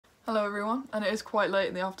Hello everyone, and it is quite late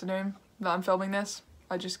in the afternoon that I'm filming this.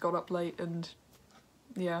 I just got up late and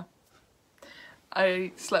yeah.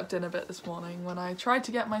 I slept in a bit this morning when I tried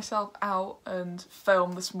to get myself out and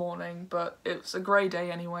film this morning, but it's a grey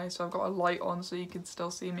day anyway, so I've got a light on so you can still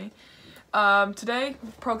see me. Today,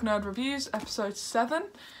 Prog Nerd Reviews, episode 7,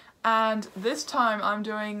 and this time I'm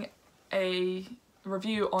doing a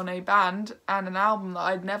review on a band and an album that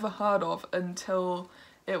I'd never heard of until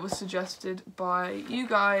it was suggested by you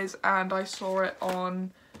guys, and I saw it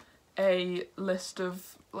on a list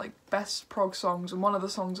of like best prog songs, and one of the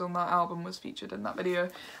songs on that album was featured in that video,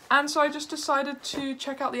 and so I just decided to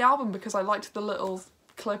check out the album because I liked the little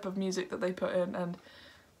clip of music that they put in, and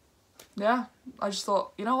yeah, I just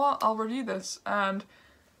thought, you know what, I'll review this, and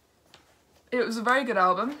it was a very good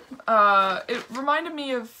album. It reminded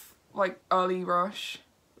me of like early Rush,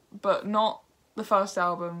 but not the first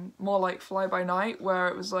album, more like Fly By Night, where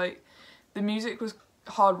it was like the music was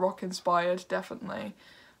hard rock inspired, definitely,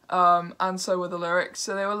 and so were the lyrics,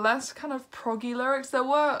 so they were less kind of proggy lyrics. There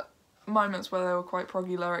were moments where they were quite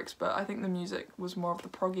proggy lyrics, but I think the music was more of the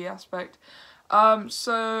proggy aspect.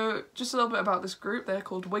 So just a little bit about this group. They're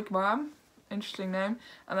called Wigwam, interesting name,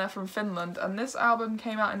 and they're from Finland, and this album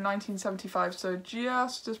came out in 1975, so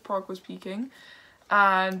just as prog was peaking.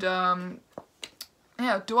 And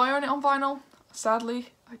yeah, do I own it on vinyl?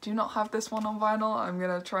 Sadly, I do not have this one on vinyl. I'm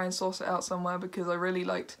gonna try and source it out somewhere because I really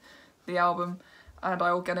liked the album, and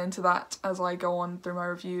I will get into that as I go on through my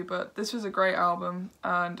review, but this was a great album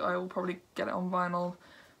and I will probably get it on vinyl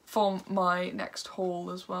for my next haul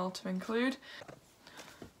as well to include.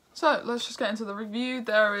 So let's just get into the review.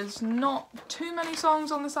 There is not too many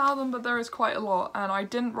songs on this album, but there is quite a lot, and I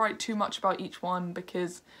didn't write too much about each one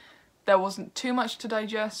because there wasn't too much to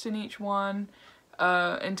digest in each one.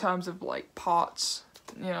 In terms of like parts,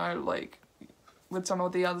 you know, like with some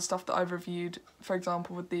of the other stuff that I've reviewed, for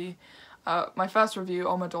example with the my first review,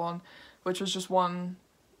 Omadon, which was just one,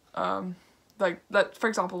 for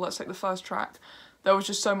example, let's take the first track. There was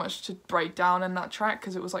just so much to break down in that track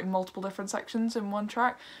because it was like multiple different sections in one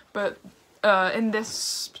track, but in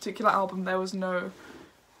this particular album there was no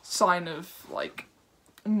sign of like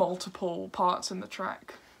multiple parts in the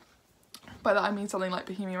track. By that I mean something like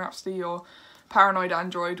Bohemian Rhapsody or Paranoid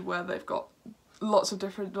Android, where they've got lots of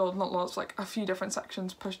different, or not lots, like a few different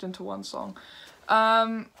sections pushed into one song.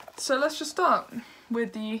 So let's just start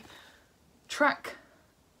with the track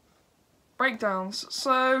breakdowns.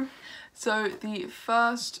 So the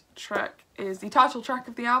first track is the title track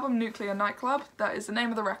of the album, Nuclear Nightclub. That is the name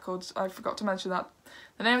of the records, I forgot to mention that.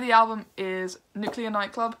 The name of the album is Nuclear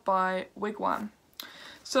Nightclub by Wigwam.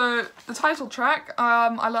 So the title track,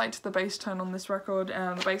 I liked the bass tone on this record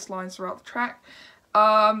and the bass lines throughout the track.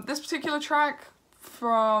 This particular track,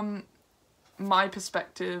 from my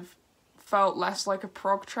perspective, felt less like a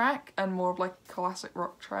prog track and more of like a classic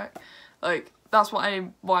rock track. Like, that's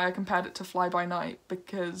why I compared it to Fly By Night,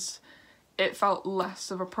 because it felt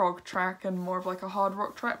less of a prog track and more of like a hard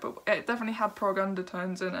rock track, but it definitely had prog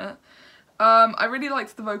undertones in it. I really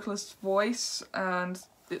liked the vocalist's voice, and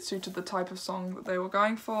it suited the type of song that they were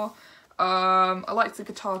going for. I liked the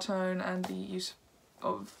guitar tone, and the use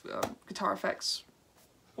of guitar effects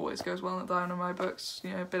always goes well down in my books.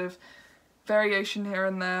 You know, a bit of variation here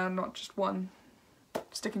and there, not just one,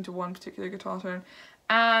 sticking to one particular guitar tone.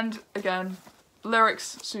 And again,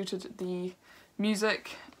 lyrics suited the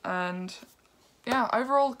music, and yeah,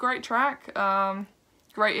 overall great track.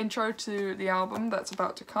 Great intro to the album that's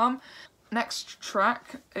about to come. Next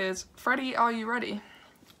track is Freddie, Are You Ready?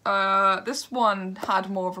 This one had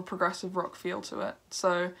more of a progressive rock feel to it,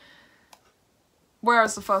 so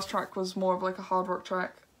whereas the first track was more of like a hard rock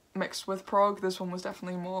track mixed with prog, this one was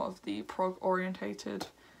definitely more of the prog orientated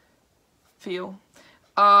feel.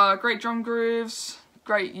 Great drum grooves,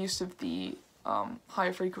 great use of the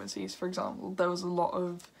higher frequencies. For example, there was a lot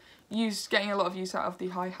of getting a lot of use out of the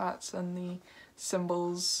hi-hats and the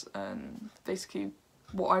cymbals, and basically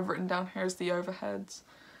what I've written down here is the overheads.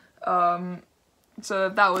 So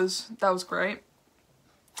that was great.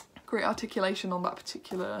 Great articulation on that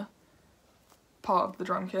particular part of the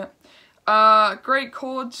drum kit. Great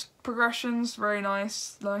chords, progressions, very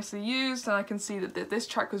nicely used, and I can see that this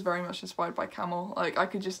track was very much inspired by Camel. Like, I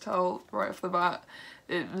could just tell right off the bat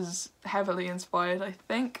it was heavily inspired, I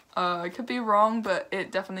think. I could be wrong, but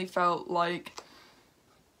it definitely felt like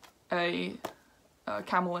a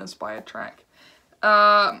Camel inspired track.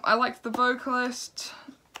 I liked the vocalist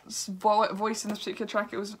voice in this particular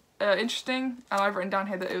track. It was interesting, and I've written down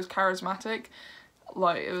here that it was charismatic.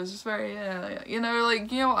 Like, it was just very, you know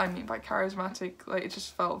what I mean by charismatic. Like, it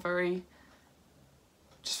just felt very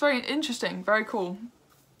interesting, very cool.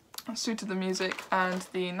 suited the music and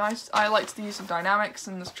I liked the use of dynamics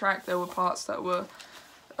in this track. There were parts that were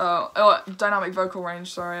dynamic vocal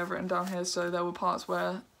range, sorry, I've written down here. So there were parts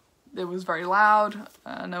where it was very loud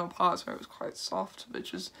and there were parts where it was quite soft,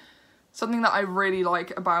 which is something that I really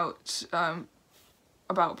like about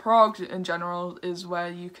prog in general, is where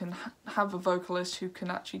you can have a vocalist who can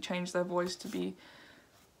actually change their voice to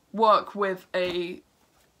work with a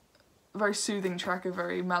very soothing track, a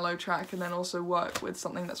very mellow track, and then also work with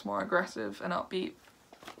something that's more aggressive and upbeat,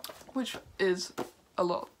 which is a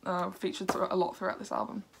lot featured a lot throughout this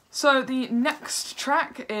album. So the next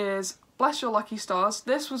track is Bless Your Lucky Stars.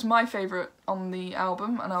 This was my favourite on the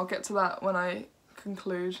album, and I'll get to that when I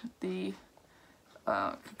conclude the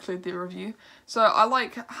review. So I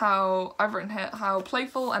like how I've written here how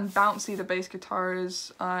playful and bouncy the bass guitar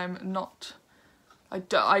is. I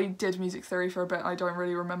did music theory for a bit. I don't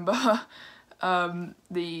really remember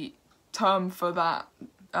the term for that,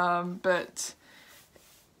 but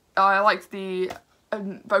I liked the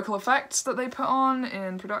vocal effects that they put on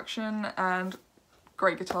in production, and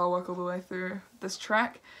great guitar work all the way through this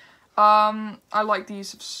track. I like the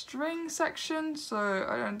use of string section, so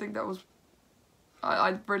I don't think that was...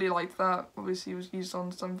 I really liked that. Obviously it was used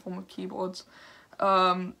on some form of keyboards.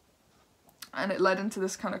 And it led into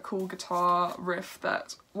this kind of cool guitar riff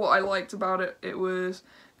that, what I liked about it, it was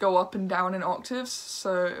go up and down in octaves,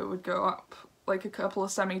 so it would go up like a couple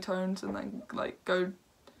of semitones and then like go...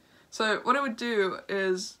 So what it would do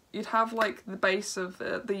is you'd have like the bass of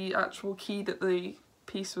the actual key that the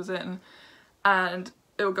piece was in, and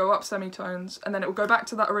it would go up semitones, and then it would go back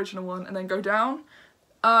to that original one and then go down,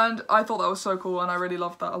 and I thought that was so cool and I really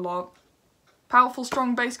loved that a lot. Powerful,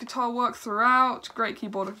 strong bass guitar work throughout, great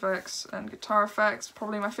keyboard effects and guitar effects,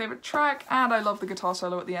 probably my favourite track, and I love the guitar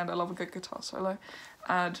solo at the end. I love a good guitar solo,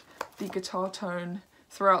 and the guitar tone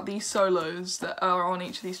throughout these solos that are on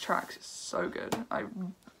each of these tracks is so good.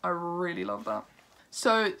 I really love that.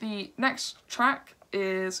 So the next track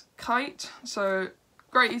is Kite. So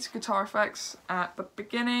great use of guitar effects at the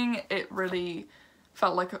beginning. It really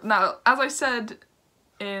felt like... Now, as I said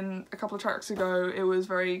in a couple of tracks ago, it was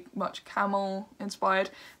very much Camel inspired.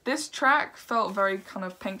 This track felt very kind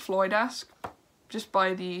of Pink Floyd-esque, just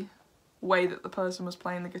by the way that the person was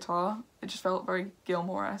playing the guitar. It just felt very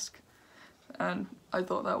Gilmour-esque, and I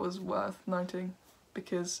thought that was worth noting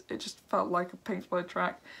because it just felt like a Pink Floyd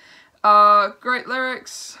track. Great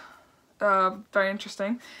lyrics, very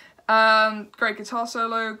interesting. Great guitar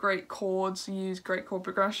solo, great chords, used great chord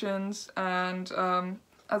progressions, and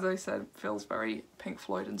as I said, feels very Pink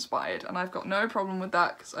Floyd inspired, and I've got no problem with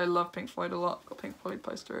that because I love Pink Floyd a lot. I've got a Pink Floyd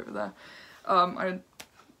poster over there.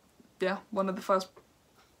 Yeah, one of the first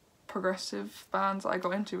progressive bands I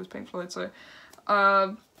got into was Pink Floyd, so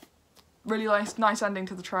really nice ending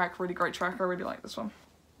to the track, really great track. I really like this one.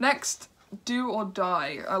 Next, Do or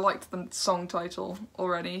Die. I liked the song title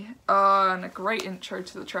already, and a great intro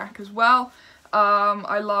to the track as well.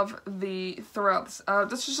 I love the throughout this.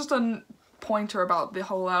 This is just a pointer about the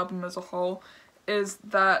whole album as a whole, is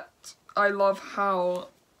that I love how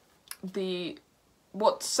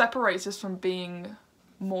what separates us from being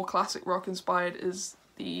more classic rock inspired is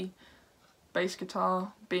the bass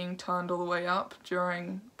guitar being turned all the way up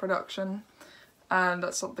during production, and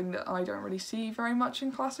that's something that I don't really see very much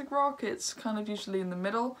in classic rock. It's kind of usually in the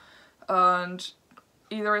middle, and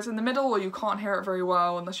either it's in the middle or you can't hear it very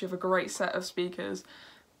well unless you have a great set of speakers.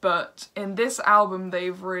 But in this album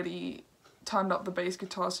they've really turned up the bass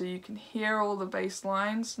guitar so you can hear all the bass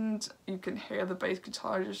lines and you can hear the bass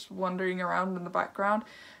guitar just wandering around in the background,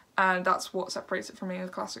 and that's what separates it from being a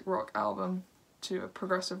classic rock album to a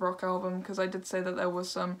progressive rock album, because I did say that there was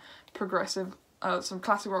some progressive, some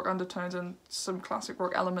classic rock undertones and some classic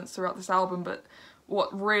rock elements throughout this album, but what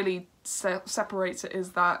really separates it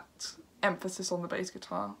is that emphasis on the bass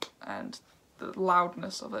guitar and the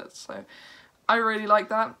loudness of it. So I really like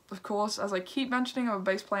that. Of course, as I keep mentioning, I'm a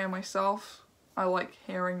bass player myself. I like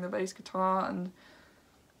hearing the bass guitar, and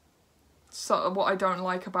so what I don't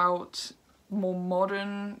like about more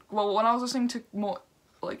modern... Well, when I was listening to more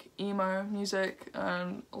like emo music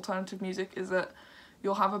and alternative music, is that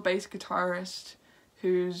you'll have a bass guitarist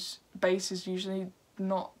whose bass is usually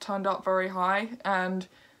not turned up very high, and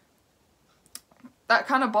that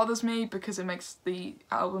kind of bothers me because it makes the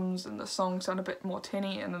albums and the songs sound a bit more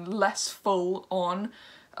tinny and less full on,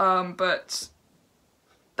 but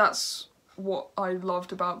that's what I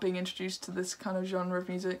loved about being introduced to this kind of genre of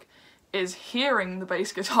music, is hearing the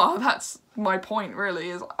bass guitar. That's my point really,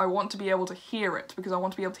 is I want to be able to hear it because I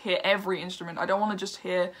want to be able to hear every instrument. I don't want to just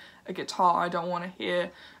hear a guitar, I don't want to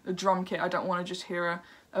hear a drum kit, I don't want to just hear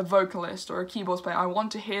a a vocalist or a keyboard player. I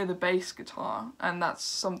want to hear the bass guitar, and that's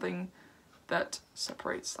something that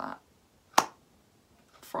separates that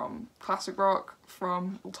from classic rock,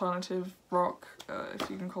 from alternative rock, if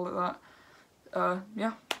you can call it that.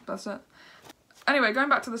 Yeah, that's it. Anyway, going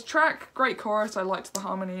back to this track, great chorus, I liked the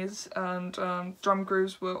harmonies, and drum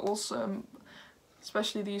grooves were awesome,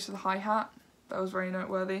 especially the use of the hi-hat, that was very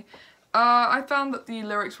noteworthy. I found that the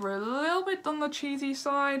lyrics were a little bit on the cheesy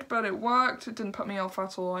side, but it worked, it didn't put me off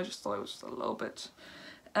at all, I just thought it was just a little bit.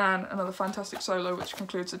 And another fantastic solo which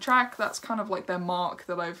concludes the track. That's kind of like their mark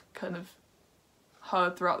that I've kind of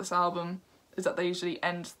heard throughout this album, is that they usually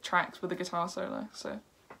end tracks with a guitar solo, so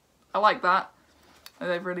I like that.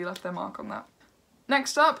 They've really left their mark on that.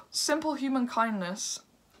 Next up, Simple Human Kindness.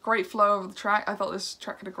 Great flow of the track. I thought this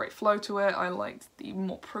track had a great flow to it. I liked the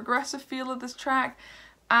more progressive feel of this track,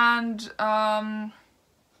 and I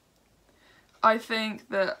think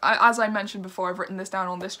that, as I mentioned before, I've written this down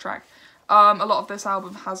on this track, a lot of this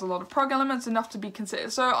album has a lot of prog elements, enough to be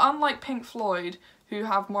considered. So unlike Pink Floyd, who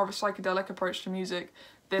have more of a psychedelic approach to music,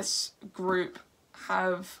 this group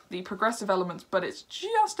have the progressive elements, but it's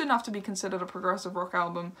just enough to be considered a progressive rock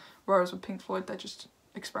album, whereas with Pink Floyd they're just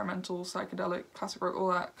experimental, psychedelic, classic rock, all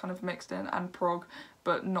that kind of mixed in, and prog,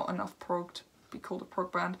 but not enough prog to be called a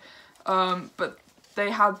prog band. But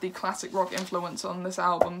they had the classic rock influence on this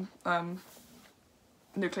album.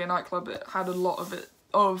 Nuclear Nightclub, it had a lot of it,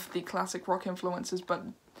 of the classic rock influences, but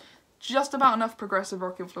just about enough progressive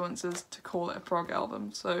rock influences to call it a prog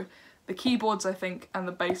album. So the keyboards, I think, and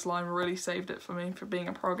the bass line really saved it for me for being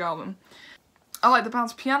a prog album. I like the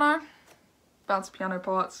bounce piano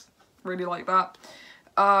parts, really like that.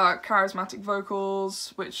 Charismatic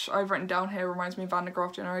vocals, which I've written down here, reminds me of Van de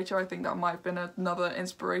Graaff Generator. I think that might have been another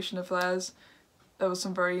inspiration of theirs. There was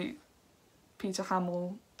some very Peter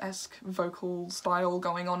Hamill-esque vocal style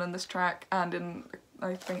going on in this track, and in,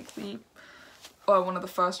 I think, the one of the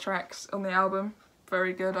first tracks on the album.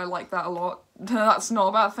 Very good, I like that a lot. That's not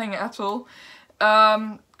a bad thing at all.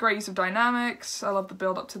 Great use of dynamics, I love the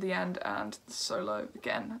build up to the end, and the solo,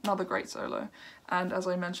 again, another great solo. And as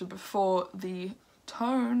I mentioned before, the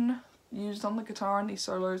tone used on the guitar in these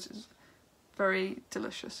solos is very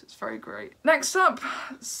delicious, it's very great. Next up,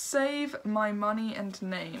 Save My Money and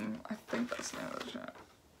Name. I think that's the name of the track.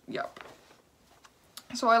 Yep.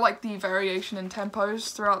 So I like the variation in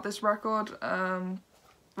tempos throughout this record,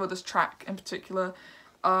 well, this track in particular.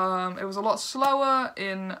 It was a lot slower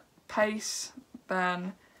in pace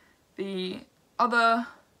than the other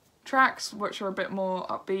tracks, which are a bit more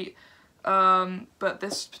upbeat, but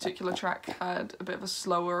this particular track had a bit of a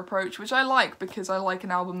slower approach, which I like, because I like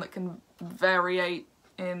an album that can variate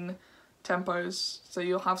in tempos. So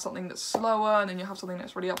you'll have something that's slower, and then you'll have something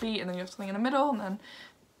that's really upbeat, and then you have something in the middle, and then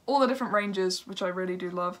all the different ranges, which I really do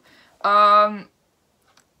love.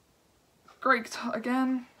 Great guitar,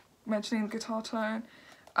 again, mentioning the guitar tone,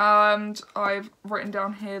 and I've written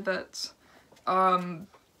down here that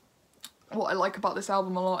what I like about this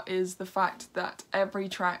album a lot is the fact that every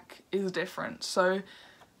track is different. So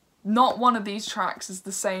not one of these tracks is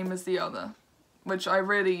the same as the other, which I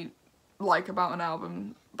really like about an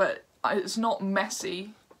album, but it's not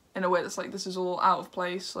messy in a way that's like, this is all out of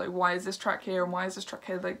place, like why is this track here and why is this track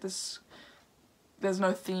here, like this, there's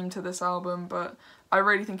no theme to this album, but I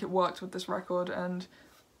really think it worked with this record, and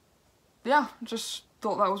yeah, just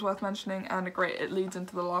thought that was worth mentioning. And it leads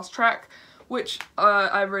into the last track, which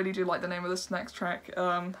I really do like the name of this next track,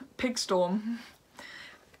 Pigstorm.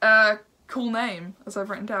 Cool name, as I've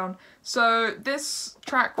written down. So this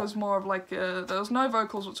track was more of like there was no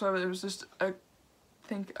vocals whatsoever, it was just a, I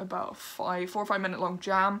think about 4 or 5 minute long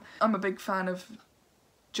jam. I'm a big fan of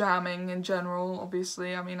jamming in general,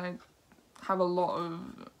 obviously. I mean, I have a lot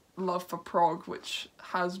of love for prog, which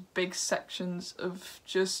has big sections of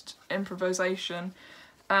just improvisation,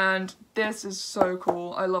 and this is so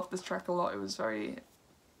cool. I love this track a lot. It was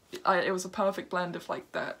it was a perfect blend of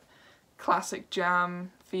like that classic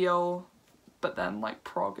jam feel, but then like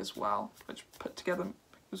prog as well, which put together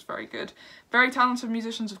was very good. Very talented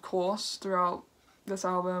musicians, of course, throughout this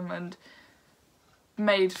album, and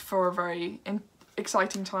made for a very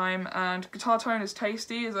exciting time. And guitar tone is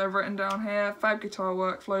tasty, as I've written down here. Fab guitar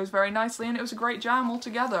work flows very nicely, and it was a great jam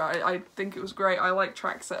altogether. I think it was great. I like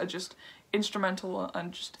tracks that are just instrumental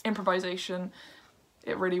and just improvisation.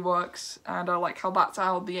 It really works, and I like how that's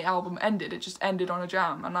how the album ended. It just ended on a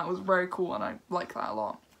jam, and that was very cool, and I like that a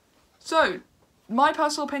lot. So, my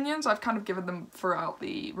personal opinions, I've kind of given them throughout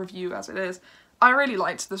the review as it is. I really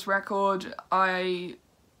liked this record. I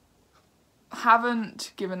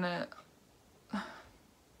haven't given it...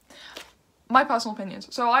 My personal opinions.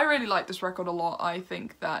 So I really like this record a lot. I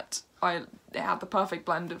think that it had the perfect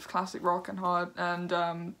blend of classic rock and hard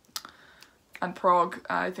and prog.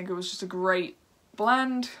 I think it was just a great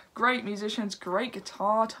blend, great musicians, great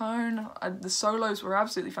guitar tone. The solos were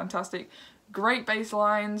absolutely fantastic, great bass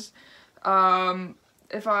lines.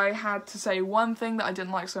 If I had to say one thing that I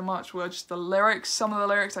didn't like so much were just the lyrics. Some of the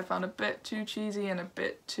lyrics I found a bit too cheesy and a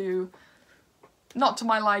bit too, not to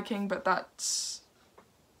my liking, but that's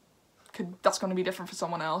going to be different for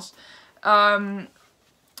someone else.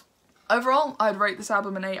 Overall, I'd rate this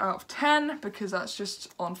album an 8 out of 10 because that's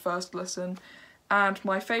just on first listen. And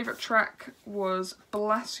my favourite track was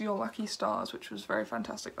Bless Your Lucky Stars, which was very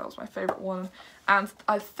fantastic. That was my favourite one. And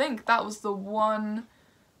I think that was the one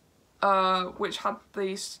which had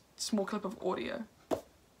the small clip of audio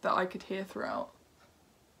that I could hear throughout.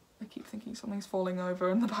 I keep thinking something's falling over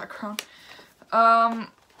in the background.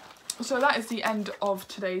 So that is the end of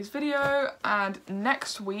today's video, and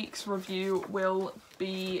next week's review will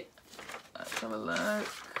be, let's have a look.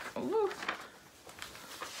 Ooh.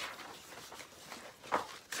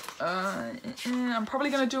 I'm probably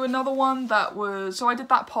going to do another one that was, so I did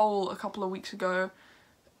that poll a couple of weeks ago,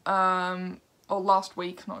 or last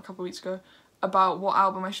week, not a couple of weeks ago, about what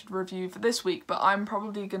album I should review for this week, but I'm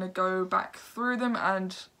probably going to go back through them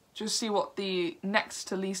and just see what the next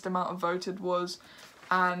to least amount of voted was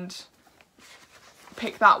and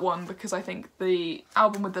pick that one, because I think the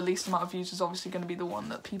album with the least amount of views is obviously going to be the one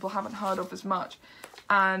that people haven't heard of as much.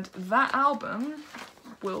 And that album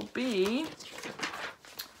will be,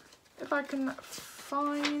 if I can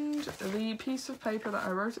find the piece of paper that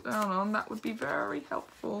I wrote it down on, that would be very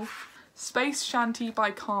helpful. Space Shanty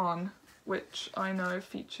by Khan, which I know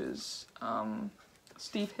features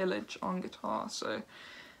Steve Hillage on guitar, so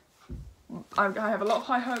I have a lot of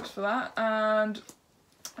high hopes for that. And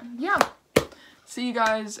yeah, see you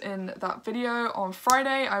guys in that video on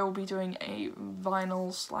Friday. I will be doing a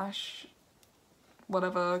vinyl slash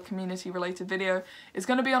whatever community related video. It's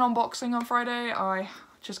going to be an unboxing on Friday. I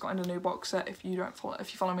just got in a new box set. If you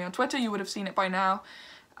follow me on Twitter, you would have seen it by now.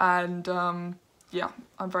 And yeah,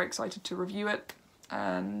 I'm very excited to review it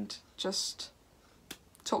and just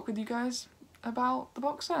talk with you guys about the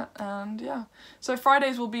box set. And yeah, so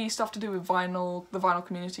Fridays will be stuff to do with vinyl, the vinyl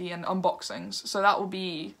community, and unboxings. So that will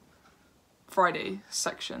be Friday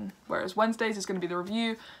section, whereas Wednesdays is going to be the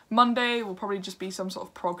review. Monday will probably just be some sort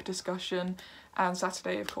of prog discussion, and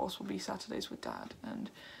Saturday, of course, will be Saturdays with Dad. And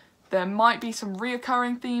there might be some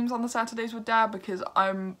reoccurring themes on the Saturdays with Dad, because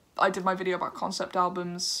I did my video about concept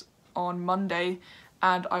albums on Monday,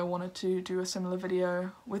 and I wanted to do a similar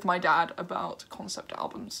video with my dad about concept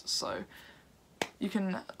albums, so you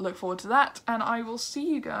can look forward to that, and I will see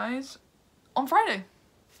you guys on Friday.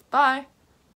 Bye!